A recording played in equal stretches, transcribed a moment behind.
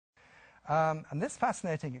And this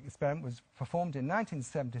fascinating experiment was performed in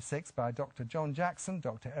 1976 by Dr. John Jackson,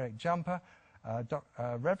 Dr. Eric Jumper,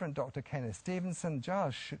 Reverend Dr. Kenneth Stevenson,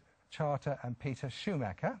 Giles Charter, and Peter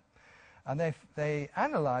Schumacher. And they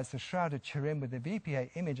analysed the Shroud of Turin with the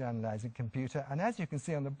VPA image analyzing computer, and as you can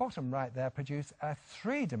see on the bottom right there, produced a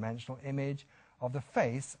three-dimensional image of the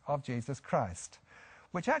face of Jesus Christ,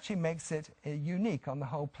 which actually makes it unique on the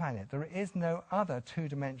whole planet. There is no other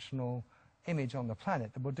two-dimensional image on the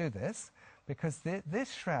planet that will do this, because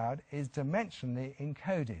this shroud is dimensionally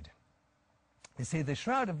encoded. You see, the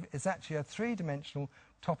shroud is actually a three-dimensional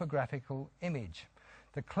topographical image.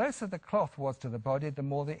 The closer the cloth was to the body, the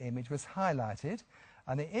more the image was highlighted,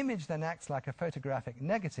 and the image then acts like a photographic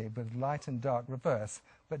negative with light and dark reverse,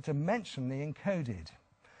 but dimensionally encoded.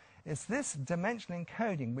 It's this dimensional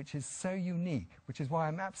encoding which is so unique, which is why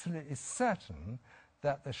I'm absolutely certain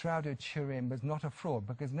that the Shroud of Turin was not a fraud,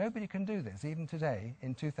 because nobody can do this, even today,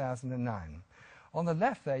 in 2009. On the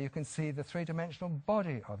left there, you can see the three-dimensional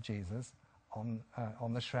body of Jesus on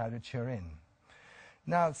the Shroud of Turin.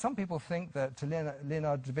 Now, some people think that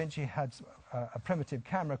Leonardo da Vinci had a primitive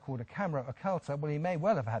camera called a camera occulta. Well, he may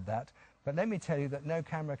well have had that, but let me tell you that no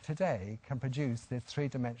camera today can produce these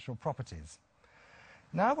three-dimensional properties.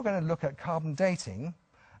 Now we're going to look at carbon dating.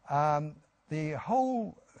 The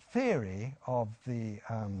whole theory of the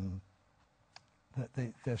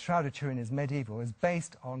Shroud of Turin is medieval is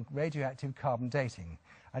based on radioactive carbon dating.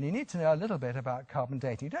 And you need to know a little bit about carbon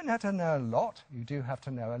dating. You don't have to know a lot, you do have to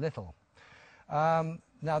know a little.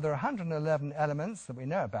 Now, there are 111 elements that we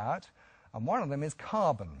know about, and one of them is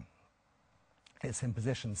carbon. It's in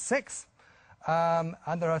position 6, and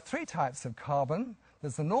there are three types of carbon.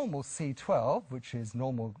 There's the normal C12, which is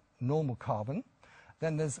normal carbon.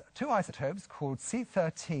 Then there's two isotopes called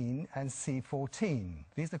C13 and C14.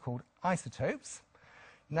 These are called isotopes.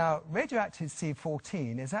 Now, radioactive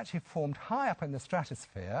C14 is actually formed high up in the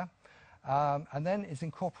stratosphere, and then is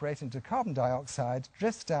incorporated into carbon dioxide,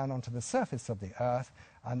 drifts down onto the surface of the Earth,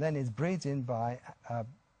 and then is breathed in by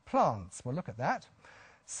plants. We'll look at that.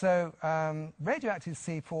 So radioactive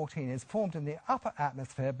C14 is formed in the upper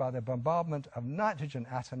atmosphere by the bombardment of nitrogen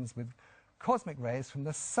atoms with cosmic rays from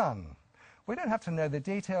the sun. We don't have to know the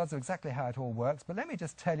details of exactly how it all works, but let me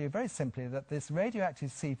just tell you very simply that this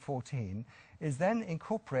radioactive C14 is then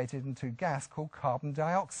incorporated into a gas called carbon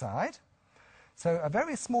dioxide. So a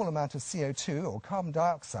very small amount of CO2, or carbon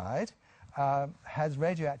dioxide, has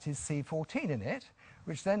radioactive C14 in it,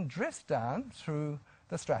 which then drifts down through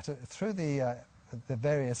the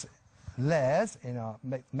various layers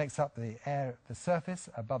makes up the air, the surface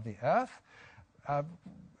above the Earth,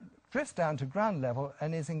 drifts down to ground level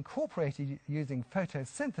and is incorporated using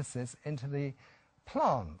photosynthesis into the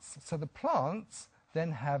plants. So the plants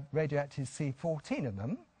then have radioactive C14 in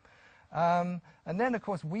them. And then, of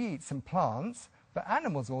course, we eat some plants, but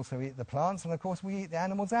animals also eat the plants, and, of course, we eat the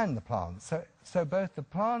animals and the plants. So both the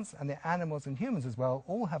plants and the animals and humans as well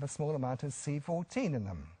all have a small amount of C14 in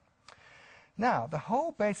them. Now, the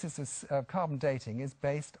whole basis of carbon dating is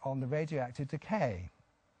based on the radioactive decay.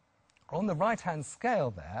 On the right-hand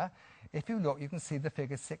scale there, if you look, you can see the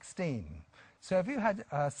figure 16. So if you had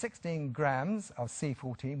 16 grams of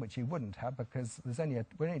C14, which you wouldn't have because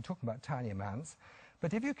we're only talking about tiny amounts,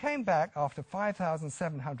 but if you came back after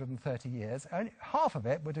 5,730 years, only half of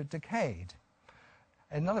it would have decayed.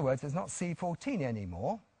 In other words, it's not C14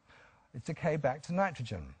 anymore. It's decayed back to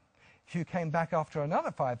nitrogen. If you came back after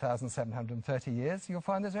another 5,730 years, you'll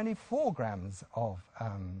find there's only 4 grams of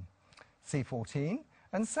C14,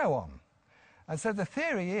 and so on. And so the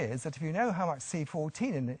theory is that if you know how much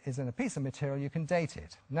C14 is in a piece of material, you can date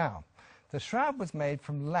it. Now, the shroud was made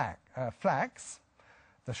from flax.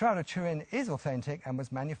 The Shroud of Turin is authentic and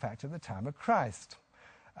was manufactured at the time of Christ.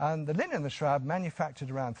 And the linen in the shroud,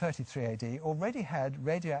 manufactured around 33 AD, already had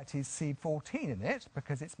radioactive C14 in it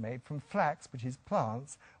because it's made from flax, which is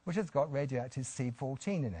plants, which has got radioactive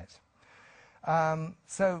C14 in it.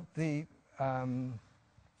 So the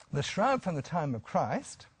shroud from the time of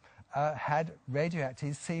Christ had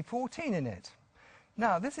radioactive C14 in it.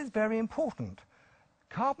 Now, this is very important.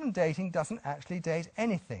 Carbon dating doesn't actually date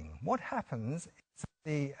anything. What happens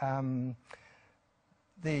is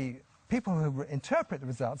the people who interpret the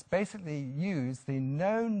results basically use the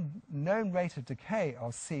known rate of decay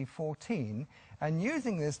of C14, and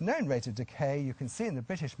using this known rate of decay, you can see in the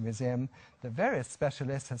British Museum that various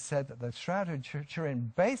specialists have said that the Shroud of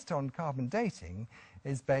Turin, based on carbon dating,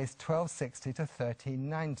 is based 1260 to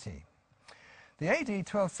 1390. The AD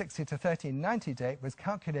 1260 to 1390 date was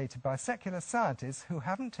calculated by secular scientists who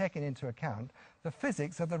haven't taken into account the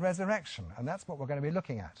physics of the resurrection, and that's what we're going to be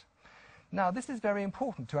looking at. Now, this is very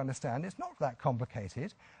important to understand. It's not that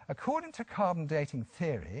complicated. According to carbon dating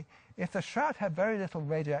theory, if the shroud had very little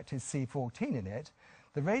radioactive C14 in it,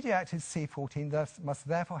 the radioactive C14 must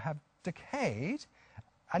therefore have decayed,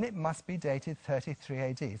 and it must be dated 33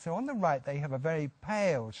 AD. So on the right, they have a very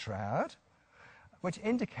pale shroud, which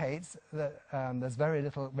indicates that there's very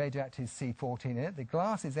little radioactive C14 in it. The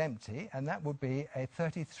glass is empty, and that would be a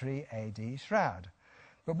 33 AD shroud.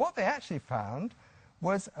 But what they actually found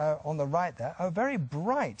was, on the right there, a very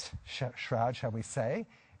bright shroud, shall we say,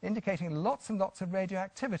 indicating lots and lots of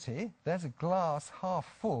radioactivity. There's a glass half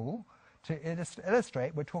full to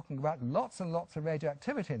illustrate we're talking about lots and lots of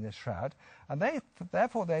radioactivity in this shroud, and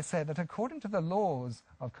therefore they say that according to the laws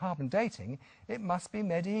of carbon dating, it must be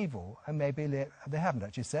medieval, and maybe they haven't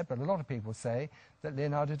actually said, but a lot of people say that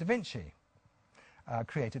Leonardo da Vinci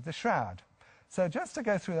created the shroud. So just to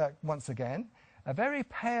go through that once again, a very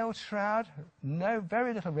pale shroud,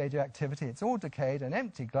 very little radioactivity, it's all decayed, an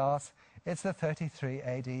empty glass, it's the 33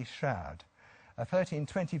 AD shroud. A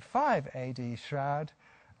 1325 AD shroud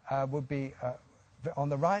would be, on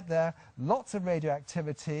the right there, lots of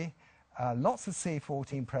radioactivity, lots of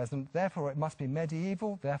C14 present, therefore it must be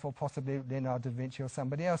medieval, therefore possibly Leonardo da Vinci or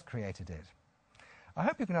somebody else created it. I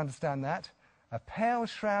hope you can understand that. A pale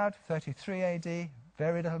shroud, 33 AD,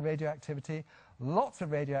 very little radioactivity, lots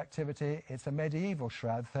of radioactivity, it's a medieval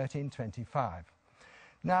shroud, 1325.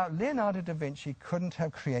 Now, Leonardo da Vinci couldn't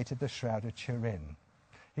have created the Shroud of Turin.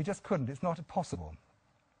 He just couldn't, it's not possible.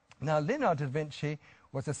 Now, Leonardo da Vinci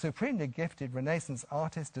was a supremely gifted Renaissance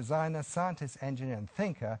artist, designer, scientist, engineer, and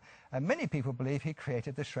thinker, and many people believe he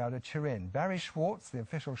created the Shroud of Turin. Barry Schwartz, the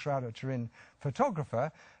official Shroud of Turin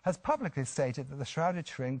photographer, has publicly stated that the Shroud of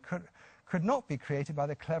Turin could not be created by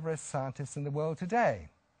the cleverest scientists in the world today.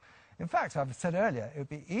 In fact, I've said earlier, it would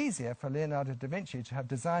be easier for Leonardo da Vinci to have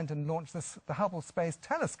designed and launched the Hubble Space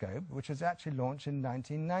Telescope, which was actually launched in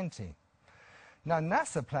 1990. Now,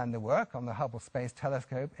 NASA planned the work on the Hubble Space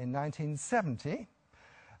Telescope in 1970,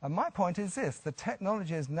 and my point is this: the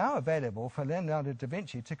technology is now available for Leonardo da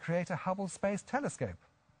Vinci to create a Hubble Space Telescope.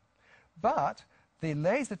 But the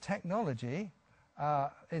laser technology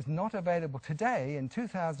is not available today in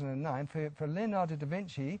 2009 for Leonardo da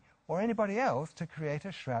Vinci or anybody else to create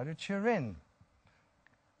a Shroud of Turin,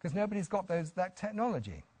 because nobody's got that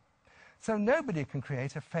technology. So nobody can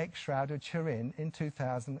create a fake Shroud of Turin in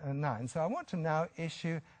 2009. So I want to now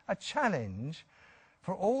issue a challenge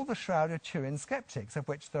for all the Shroud of Turin skeptics, of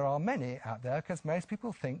which there are many out there, because most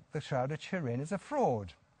people think the Shroud of Turin is a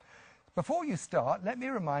fraud. Before you start, let me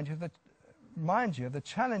remind you of the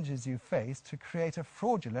challenges you face to create a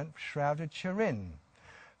fraudulent Shroud of Turin.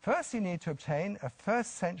 First, you need to obtain a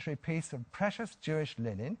first-century piece of precious Jewish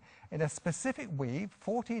linen in a specific weave,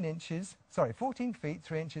 14 feet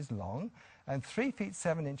 3 inches long and 3 feet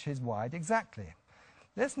 7 inches wide exactly.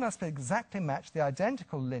 This must exactly match the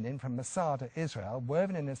identical linen from Masada, Israel,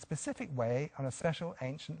 woven in a specific way on a special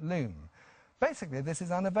ancient loom. Basically, this is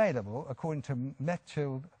unavailable, according to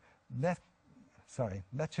Mechtild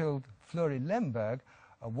Fleury-Lemberg,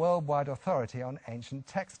 a worldwide authority on ancient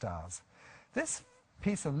textiles. This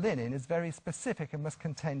piece of linen is very specific and must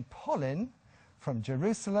contain pollen from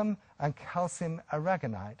Jerusalem and calcium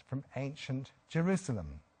aragonite from ancient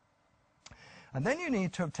Jerusalem. And then you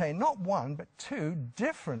need to obtain not one but two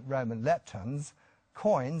different Roman leptons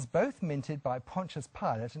coins, both minted by Pontius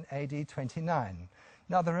Pilate in AD 29.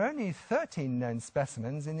 Now, there are only 13 known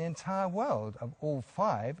specimens in the entire world of all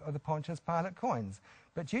 5 of the Pontius Pilate coins,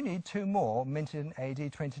 but you need 2 more minted in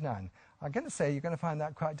AD 29. I'm going to say you're going to find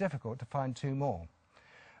that quite difficult to find 2 more.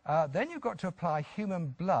 Then you've got to apply human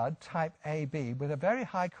blood type AB with a very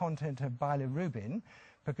high content of bilirubin,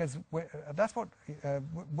 because that's what,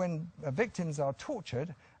 when victims are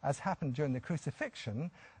tortured, as happened during the crucifixion,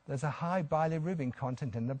 there's a high bilirubin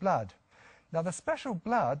content in the blood. Now, the special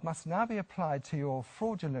blood must now be applied to your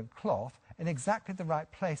fraudulent cloth in exactly the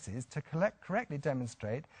right places to correctly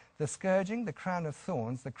demonstrate the scourging, the crown of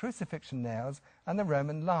thorns, the crucifixion nails, and the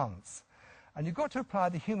Roman lance. And you've got to apply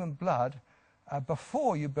the human blood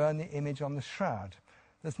before you burn the image on the shroud.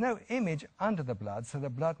 There's no image under the blood, so the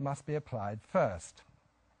blood must be applied first.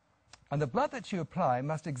 And the blood that you apply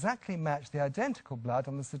must exactly match the identical blood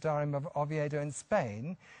on the Sudarium of Oviedo in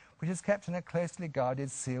Spain, which is kept in a closely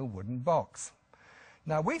guarded sealed wooden box.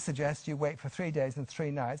 Now, we suggest you wait for 3 days and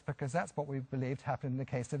 3 nights, because that's what we believed happened in the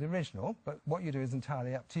case of the original, but what you do is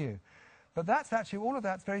entirely up to you. But that's actually, all of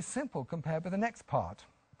that's very simple compared with the next part.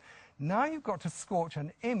 Now you've got to scorch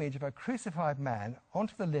an image of a crucified man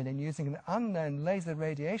onto the linen using an unknown laser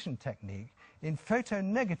radiation technique in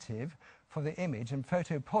photonegative for the image and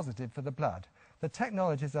photopositive for the blood. the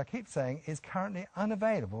technology, as I keep saying, is currently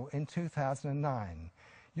unavailable in 2009.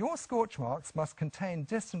 Your scorch marks must contain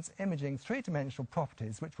distance imaging three-dimensional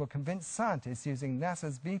properties which will convince scientists using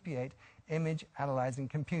NASA's VP8 image analyzing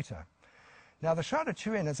computer. Now, the Shroud of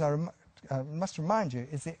Turin, as I must remind you,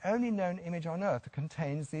 is the only known image on Earth that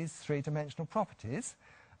contains these three-dimensional properties.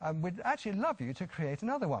 We'd actually love you to create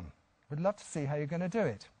another one. We'd love to see how you're going to do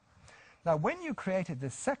it. Now, when you created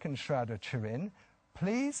this second Shroud of Turin,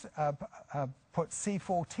 please put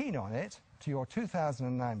C14 on it to your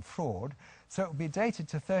 2009 fraud, so it will be dated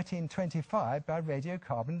to 1325 by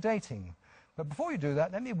radiocarbon dating. But before you do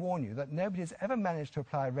that, let me warn you that nobody has ever managed to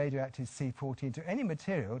apply radioactive C14 to any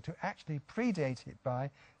material to actually predate it by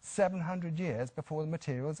 700 years before the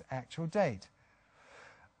material's actual date.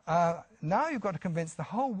 Now you've got to convince the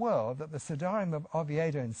whole world that the Sudarium of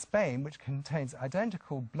Oviedo in Spain, which contains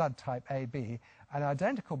identical blood type AB and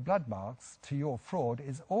identical blood marks to your fraud,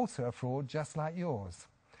 is also a fraud just like yours.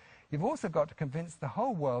 You've also got to convince the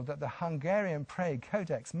whole world that the Hungarian Prague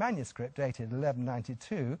Codex manuscript dated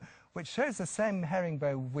 1192, which shows the same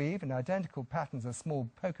herringbone weave and identical patterns of small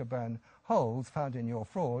poker bone holes found in your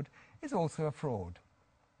fraud, is also a fraud.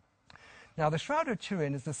 Now, the Shroud of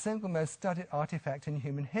Turin is the single most studied artifact in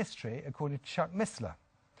human history, according to Chuck Missler.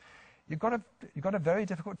 You've got a very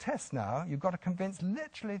difficult test now. You've got to convince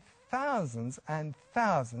literally thousands and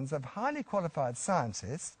thousands of highly qualified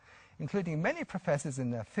scientists, including many professors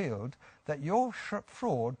in their field, that your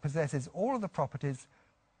fraud possesses all of the properties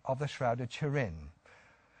of the Shroud of Turin.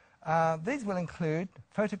 These will include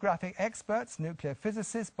photographic experts, nuclear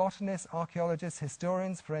physicists, botanists, archaeologists,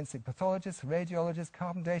 historians, forensic pathologists, radiologists,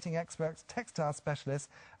 carbon dating experts, textile specialists,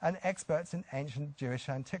 and experts in ancient Jewish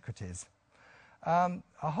antiquities. A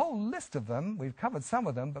whole list of them. We've covered some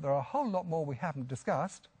of them, but there are a whole lot more we haven't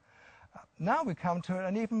discussed. Now we come to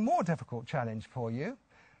an even more difficult challenge for you,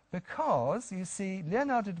 because, you see,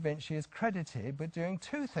 Leonardo da Vinci is credited with doing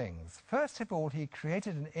two things. First of all, he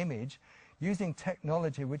created an image using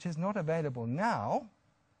technology which is not available now.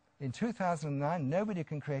 In 2009, nobody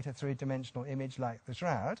can create a three-dimensional image like the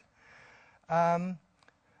Shroud. And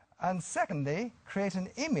secondly, create an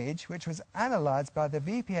image which was analyzed by the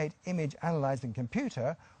VP8 image analyzing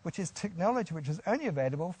computer, which is technology which was only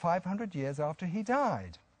available 500 years after he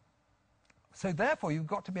died. So therefore, you've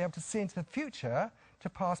got to be able to see into the future to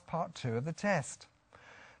pass part 2 of the test.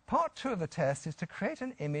 Part 2 of the test is to create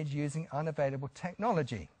an image using unavailable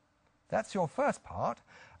technology. That's your first part,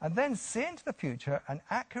 and then see into the future and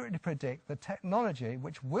accurately predict the technology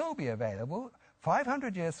which will be available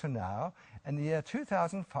 500 years from now in the year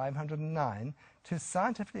 2509 to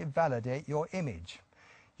scientifically validate your image.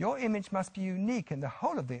 Your image must be unique in the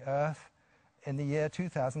whole of the Earth in the year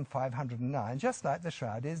 2509, just like the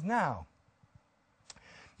Shroud is now.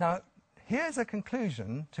 Now, here's a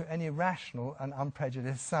conclusion to any rational and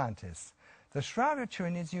unprejudiced scientists. The Shroud of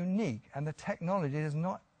Turin is unique, and the technology is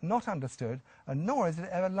not understood, and nor is it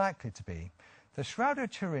ever likely to be. The Shroud of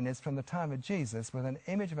Turin is from the time of Jesus, with an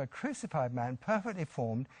image of a crucified man perfectly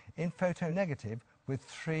formed in photonegative with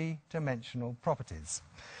three-dimensional properties.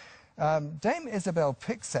 Dame Isabel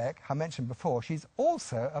Pixek, I mentioned before, she's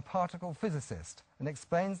also a particle physicist and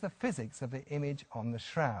explains the physics of the image on the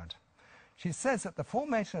Shroud. She says that the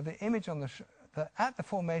formation of the image on at the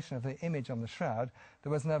formation of the image on the Shroud,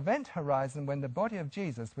 there was an event horizon when the body of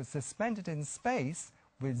Jesus was suspended in space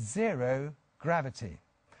with zero gravity.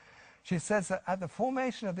 She says that at the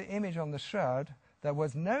formation of the image on the Shroud, there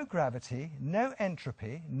was no gravity, no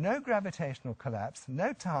entropy, no gravitational collapse,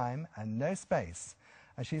 no time, and no space.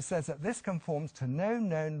 And she says that this conforms to no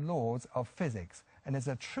known laws of physics and is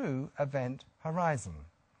a true event horizon.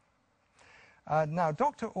 Now,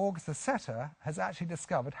 Dr. Auguste Setter has actually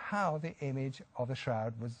discovered how the image of the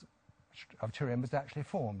Shroud of Turin was actually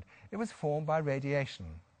formed. It was formed by radiation.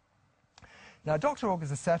 Now, Dr.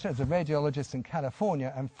 Auguste Setter is a radiologist in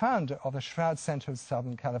California and founder of the Shroud Center of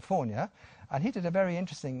Southern California, and he did a very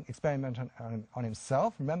interesting experiment on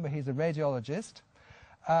himself. Remember, he's a radiologist,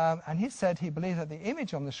 and he said he believed that the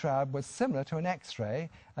image on the Shroud was similar to an X-ray,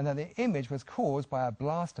 and that the image was caused by a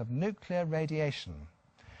blast of nuclear radiation.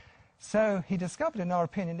 So he discovered, in our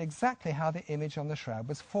opinion, exactly how the image on the Shroud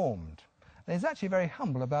was formed. And he's actually very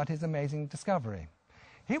humble about his amazing discovery.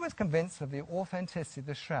 He was convinced of the authenticity of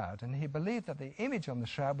the Shroud, and he believed that the image on the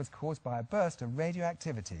Shroud was caused by a burst of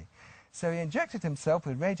radioactivity. So he injected himself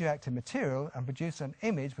with radioactive material and produced an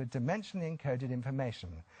image with dimensionally encoded information.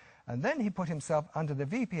 And then he put himself under the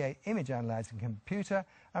VP8 image analyzing computer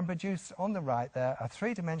and produced on the right there a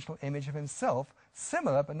three-dimensional image of himself,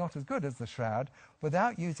 similar but not as good as the Shroud,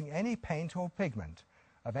 without using any paint or pigment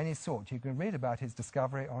of any sort. You can read about his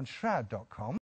discovery on shroud.com.